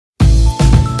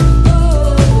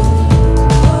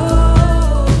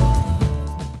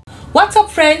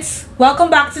friends, welcome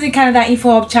back to the Canada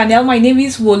Info Hub channel. My name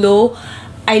is Wolo.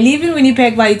 I live in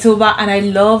Winnipeg, Manitoba, and I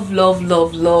love to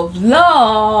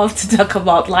talk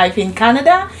about life in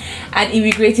Canada and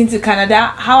immigrating to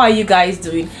Canada. How are you guys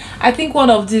doing? I think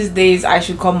one of these days I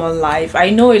should come on live.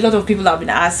 I know a lot of people have been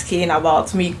asking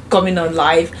about me coming on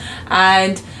live,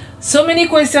 and so many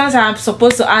questions I'm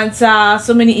supposed to answer,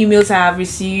 so many emails I have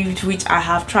received which I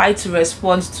have tried to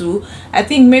respond to. I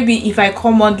think maybe if I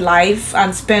come on live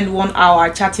and spend 1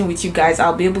 hour chatting with you guys,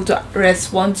 I'll be able to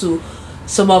respond to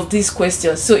some of these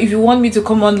questions. So if you want me to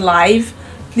come on live,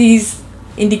 please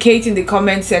indicate in the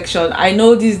comment section. I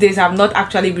know these days I've not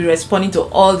actually been responding to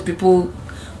all the people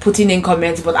putting in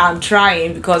comments, but I'm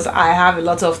trying because I have a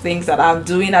lot of things that I'm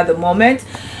doing at the moment.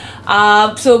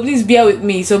 So please bear with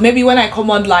me. So maybe when I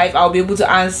come on live, I'll be able to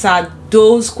answer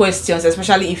those questions,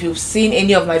 especially if you've seen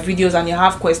any of my videos and you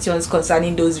have questions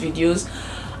concerning those videos.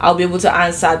 I'll be able to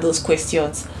answer those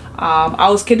questions.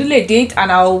 I'll schedule a date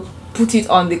and I'll put it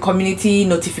on the community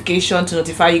notification to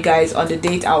notify you guys on the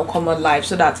date I'll come on live,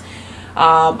 so that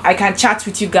I can chat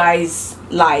with you guys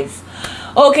live.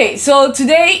 Okay, so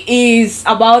today is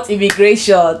about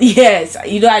immigration. Yes,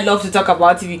 you know I love to talk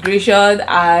about immigration,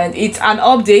 and it's an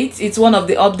update. It's one of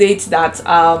the updates that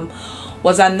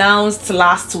was announced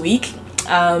last week,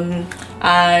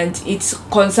 and it's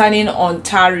concerning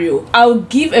Ontario. I'll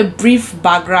give a brief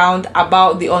background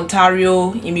about the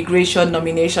Ontario Immigration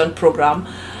Nomination Program.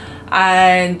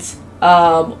 And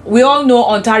we all know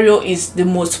Ontario is the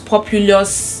most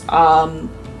populous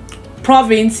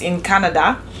province in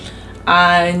Canada,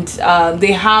 and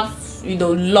they have, you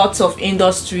know, lots of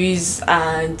industries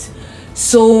and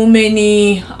so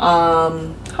many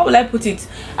how will I put it,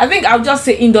 I think I'll just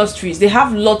say industries. They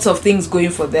have lots of things going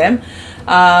for them.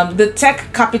 The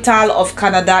tech capital of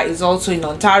Canada is also in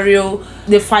Ontario.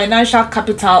 The financial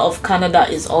capital of Canada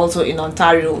is also in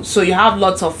Ontario. So you have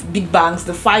lots of big banks,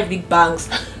 the 5 big banks,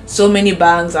 so many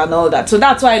banks and all that. So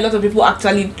that's why a lot of people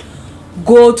actually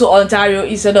go to Ontario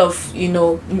instead of, you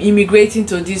know, immigrating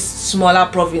to these smaller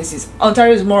provinces.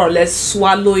 Ontario is more or less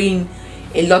swallowing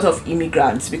a lot of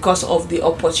immigrants because of the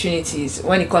opportunities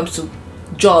when it comes to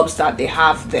jobs that they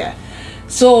have there.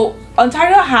 So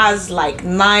Ontario has like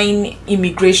 9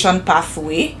 immigration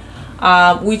pathway,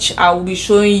 which I will be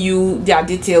showing you their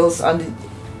details, and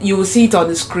you will see it on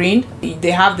the screen.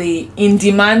 They have the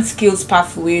in-demand skills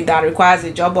pathway that requires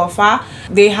a job offer.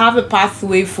 They have a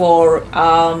pathway for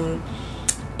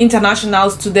international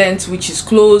students, which is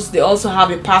closed. They also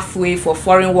have a pathway for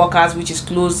foreign workers, which is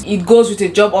closed. It goes with a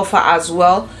job offer as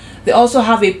well. They also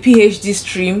have a PhD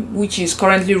stream, which is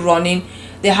currently running.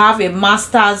 They have a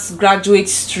master's graduate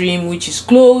stream, which is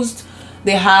closed.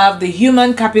 They have the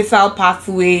human capital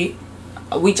pathway,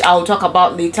 which I'll talk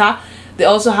about later. They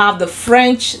also have the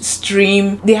French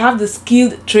stream. They have the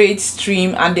skilled trade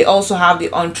stream, and they also have the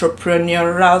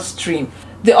entrepreneurial stream.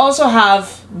 They also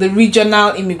have the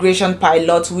regional immigration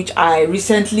pilot, which I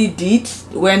recently did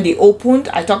when they opened.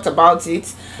 I talked about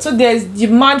it. So there's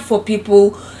demand for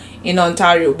people in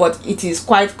Ontario, but it is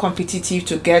quite competitive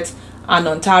to get an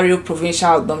Ontario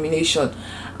provincial nomination.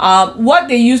 What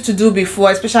they used to do before,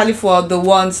 especially for the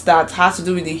ones that has to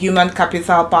do with the human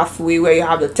capital pathway, where you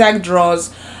have the tech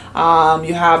draws,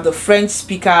 you have the French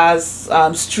speakers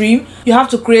stream, you have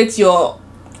to create your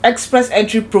express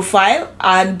entry profile,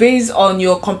 and based on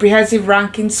your comprehensive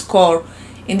ranking score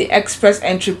in the express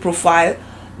entry profile,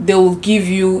 they will give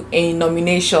you a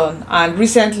nomination. And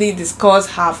recently the scores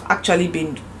have actually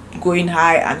been going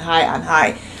high and high and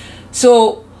high,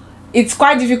 so it's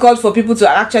quite difficult for people to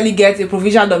actually get a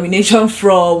provincial nomination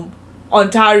from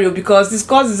Ontario, because this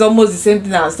course is almost the same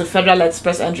thing as the federal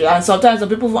express entry. And sometimes some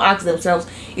people will ask themselves,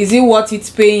 is it worth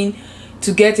it paying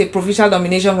to get a provincial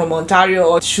nomination from Ontario,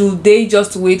 or should they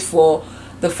just wait for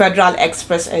the federal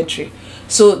express entry?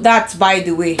 So that's by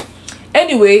the way.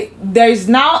 Anyway, there is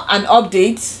now an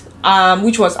update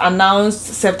which was announced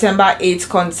September 8th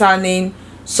concerning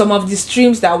some of the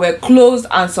streams that were closed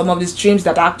and some of the streams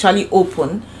that are actually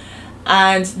open.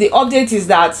 And the update is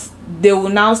that they will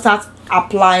now start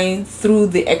applying through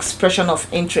the expression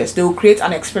of interest. They will create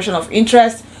an expression of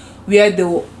interest where they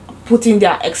will put in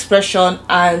their expression,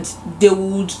 and they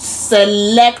would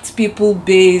select people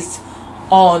based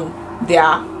on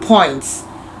their points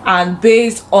and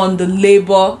based on the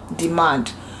labor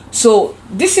demand. So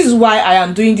this is why I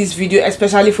am doing this video,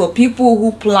 especially for people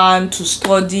who plan to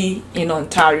study in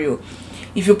Ontario.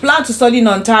 If you plan to study in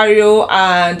Ontario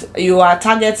and you are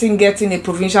targeting getting a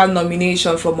provincial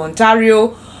nomination from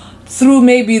Ontario through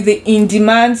maybe the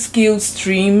in-demand skills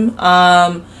stream,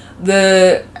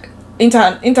 the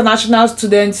international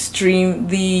student stream,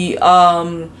 the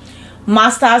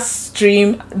master's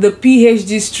stream, the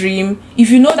PhD stream, if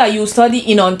you know that you study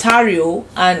in Ontario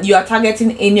and you are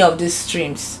targeting any of these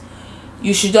streams,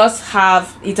 you should just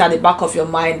have it at the back of your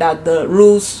mind that the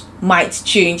rules might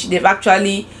change. They've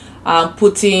actually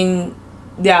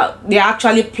they're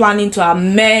actually planning to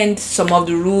amend some of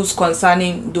the rules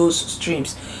concerning those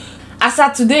streams. As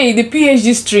of today, the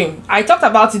PhD stream, I talked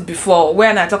about it before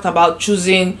when I talked about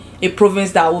choosing a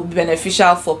province that would be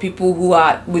beneficial for people who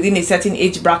are within a certain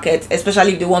age bracket,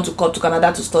 especially if they want to come to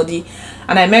Canada to study.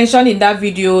 And I mentioned in that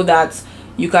video that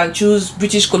you can choose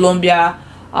British Columbia,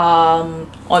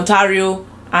 Ontario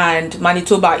and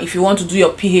Manitoba if you want to do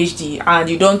your PhD and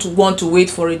you don't want to wait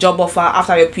for a job offer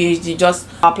after your PhD. Just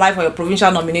apply for your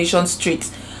provincial nomination straight.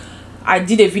 I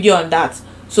did a video on that.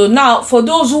 So now for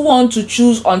those who want to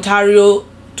choose Ontario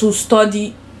to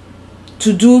study,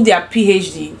 to do their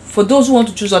PhD, for those who want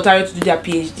to choose Ontario to do their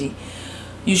PhD,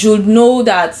 you should know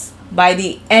that by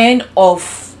the end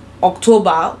of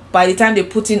October, by the time they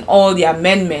put in all the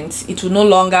amendments, it will no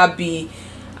longer be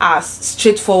as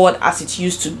straightforward as it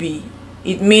used to be.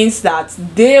 It means that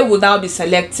they will now be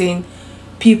selecting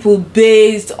people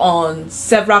based on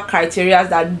several criteria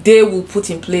that they will put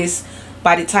in place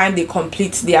by the time they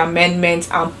complete the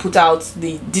amendment and put out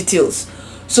the details.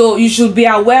 So you should be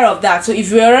aware of that. So if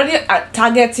you're already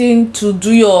targeting to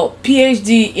do your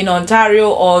PhD in Ontario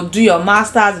or do your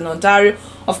master's in Ontario,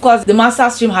 of course the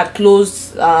master's stream had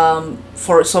closed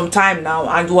for some time now,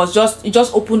 and it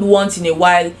just opened once in a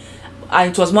while,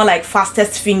 and it was more like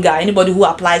fastest finger. Anybody who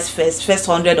applies first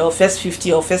 100 or first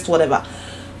 50 or first whatever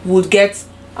would get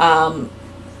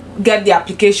the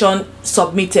application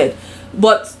submitted.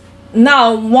 But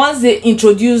now once they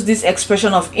introduce this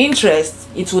expression of interest,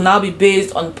 it will now be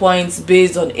based on points,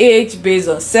 based on age, based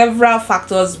on several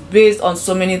factors, based on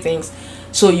so many things.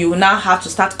 So you will now have to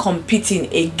start competing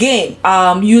again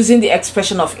using the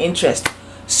expression of interest.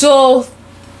 So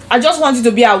I just want you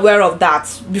to be aware of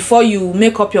that before you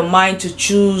make up your mind to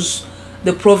choose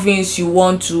the province you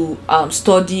want to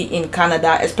study in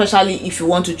Canada, especially if you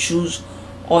want to choose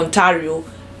Ontario.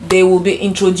 They will be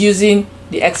introducing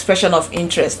the expression of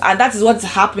interest, and that is what's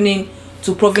happening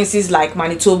to provinces like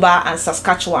Manitoba and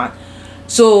Saskatchewan.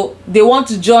 So they want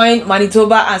to join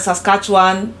Manitoba and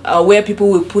Saskatchewan, where people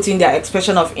will put in their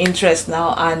expression of interest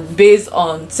now, and based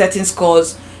on certain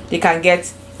scores they can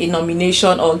get a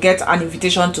nomination or get an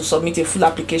invitation to submit a full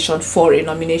application for a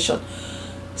nomination.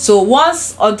 So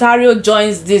once Ontario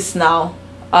joins this now,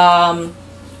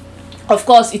 of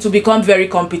course it will become very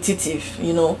competitive,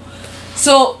 you know.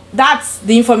 So that's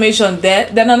the information there.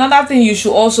 Then another thing you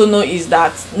should also know is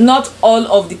that not all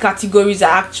of the categories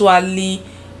are actually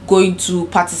going to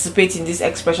participate in this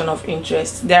expression of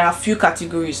interest. There are a few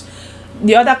categories.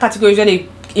 The other categories where they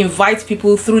invite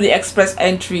people through the express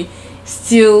entry is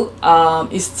still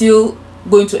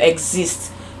going to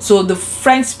exist. So the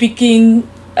French speaking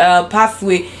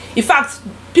pathway, in fact,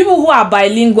 people who are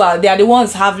bilingual, they are the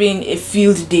ones having a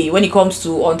field day when it comes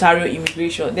to Ontario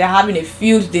immigration. They are having a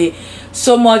field day,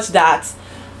 so much that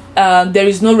there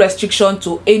is no restriction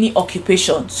to any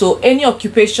occupation. So any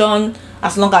occupation,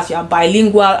 as long as you are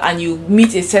bilingual and you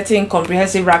meet a certain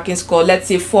comprehensive ranking score, let's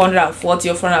say 440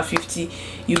 or 450,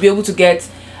 you'll be able to get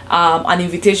an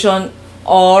invitation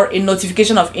or a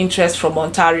notification of interest from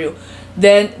Ontario.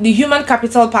 Then the human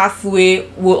capital pathway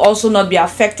will also not be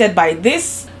affected by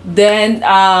this. Then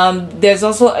there's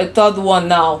also a third one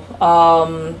now,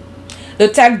 the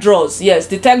tech draws. Yes,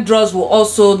 the tech draws will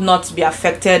also not be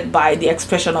affected by the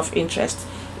expression of interest.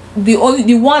 The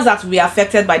ones that will be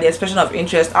affected by the expression of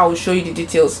interest, I will show you the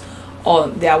details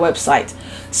on their website.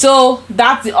 So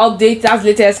that's the update. That's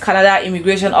latest Canada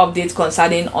immigration update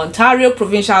concerning Ontario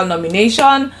provincial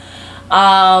nomination.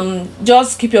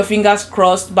 Just keep your fingers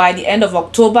crossed by the end of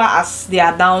October, as they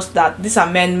announced that these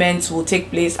amendments will take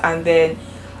place, and then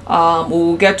we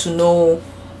will get to know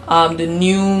the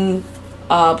new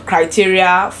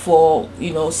criteria for,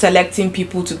 you know, selecting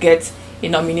people to get a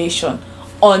nomination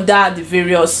under the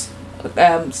various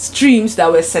streams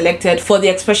that were selected for the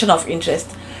expression of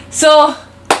interest. So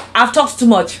I've talked too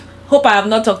much. Hope I have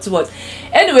not talked too much.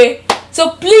 Anyway,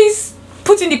 so please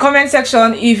put in the comment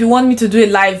section if you want me to do a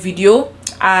live video,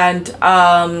 and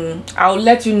I'll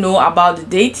let you know about the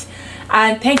date.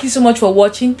 And thank you so much for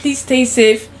watching. Please stay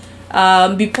safe,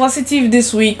 be positive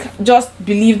this week. Just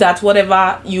believe that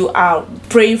whatever you are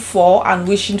praying for and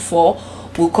wishing for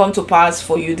will come to pass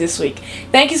for you this week.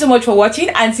 Thank you so much for watching,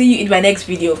 and see you in my next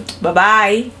video. Bye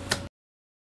bye.